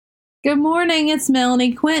Good morning, it's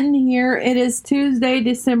Melanie Quinton here. It is Tuesday,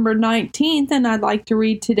 December 19th, and I'd like to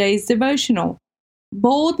read today's devotional.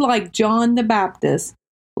 Bold like John the Baptist,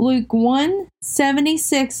 Luke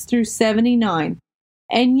 1:76 through 79.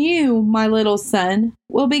 And you, my little son,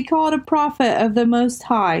 will be called a prophet of the Most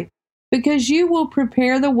High, because you will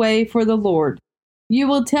prepare the way for the Lord. You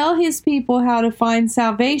will tell his people how to find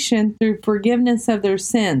salvation through forgiveness of their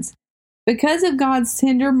sins. Because of God's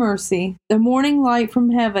tender mercy, the morning light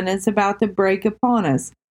from heaven is about to break upon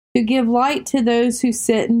us, to give light to those who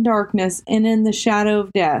sit in darkness and in the shadow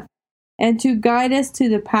of death, and to guide us to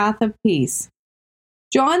the path of peace.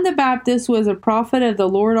 John the Baptist was a prophet of the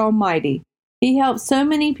Lord Almighty. He helped so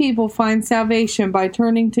many people find salvation by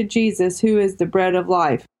turning to Jesus, who is the bread of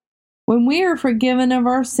life. When we are forgiven of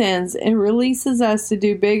our sins, it releases us to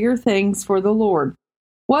do bigger things for the Lord.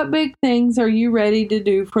 What big things are you ready to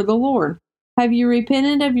do for the Lord? Have you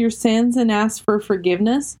repented of your sins and asked for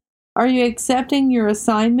forgiveness? Are you accepting your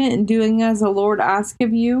assignment and doing as the Lord asks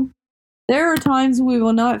of you? There are times we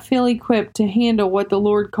will not feel equipped to handle what the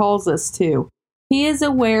Lord calls us to. He is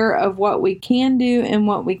aware of what we can do and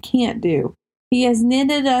what we can't do. He has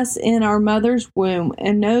knitted us in our mother's womb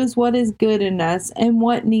and knows what is good in us and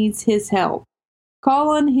what needs His help.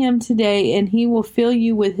 Call on Him today and He will fill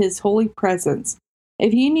you with His holy presence.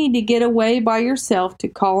 If you need to get away by yourself to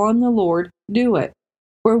call on the Lord, do it.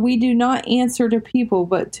 For we do not answer to people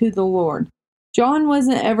but to the Lord. John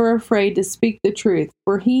wasn't ever afraid to speak the truth,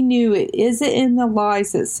 for he knew it isn't in the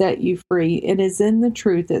lies that set you free, it is in the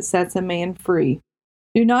truth that sets a man free.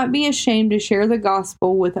 Do not be ashamed to share the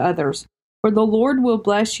gospel with others, for the Lord will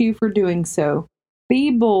bless you for doing so. Be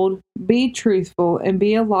bold, be truthful, and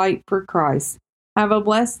be a light for Christ. Have a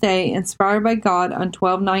blessed day, inspired by God on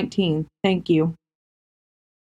 12/19. Thank you.